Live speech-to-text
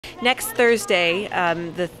Next Thursday,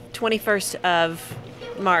 the 21st of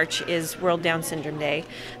March, is World Down Syndrome Day.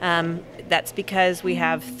 That's because we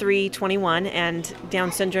have 321, and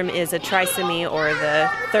Down syndrome is a trisomy, or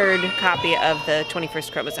the third copy of the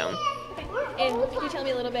 21st chromosome. And could you tell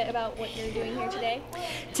me a little bit about what you're doing here today?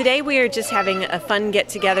 Today we are just having a fun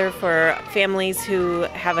get-together for families who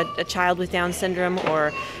have a child with Down syndrome,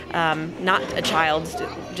 or not a child,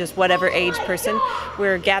 just whatever age person.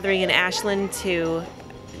 We're gathering in Ashland to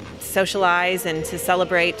socialize and to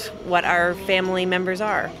celebrate what our family members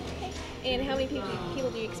are. And how many people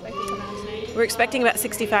do you expect to come out tonight? We're expecting about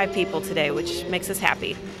 65 people today, which makes us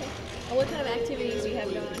happy. And what kind of activities do you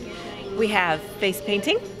have going on here tonight? We have face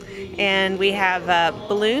painting, and we have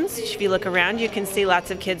balloons. If you look around, you can see lots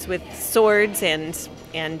of kids with swords and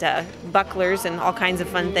bucklers and all kinds of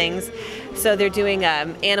fun things. So they're doing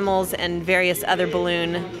animals and various other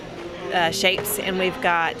balloon shapes, and we've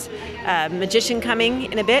got a magician coming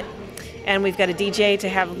in a bit, and we've got a DJ to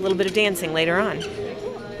have a little bit of dancing later on.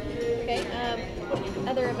 Okay. What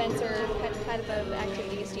other events or type of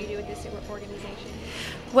activities do you do with this organization?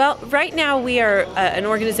 Well, right now we are an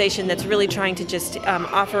organization that's really trying to just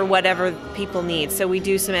offer whatever people need. So we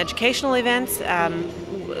do some educational events.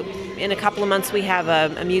 In a couple of months we have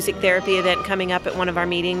a music therapy event coming up at one of our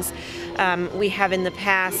meetings. We have in the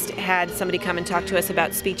past had somebody come and talk to us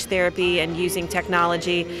about speech therapy and using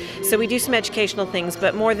technology. So we do some educational things,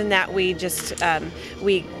 but more than that, we just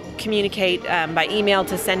we communicate by email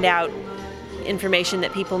to send out information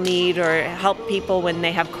that people need, or help people when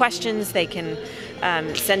they have questions. They can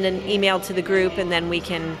send an email to the group, and then we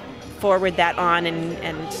can forward that on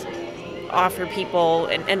and offer people,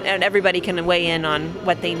 and everybody can weigh in on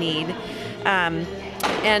what they need.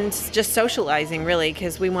 And just socializing, really,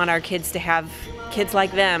 because we want our kids to have kids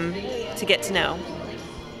like them to get to know.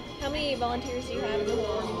 How many volunteers do you have in the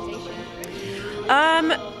whole organization?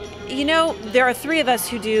 You know, there are 3 of us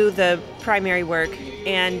who do the primary work,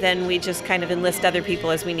 and then we just kind of enlist other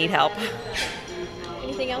people as we need help.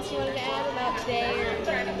 Anything else you wanted to add about today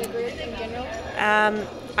or the group in general?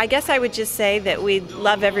 I guess I would just say that we'd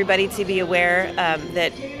love everybody to be aware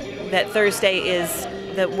that Thursday is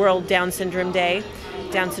the World Down Syndrome Day,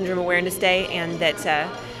 Down Syndrome Awareness Day, and that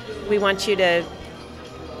we want you to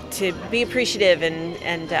be appreciative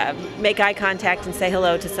and make eye contact and say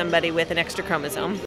hello to somebody with an extra chromosome.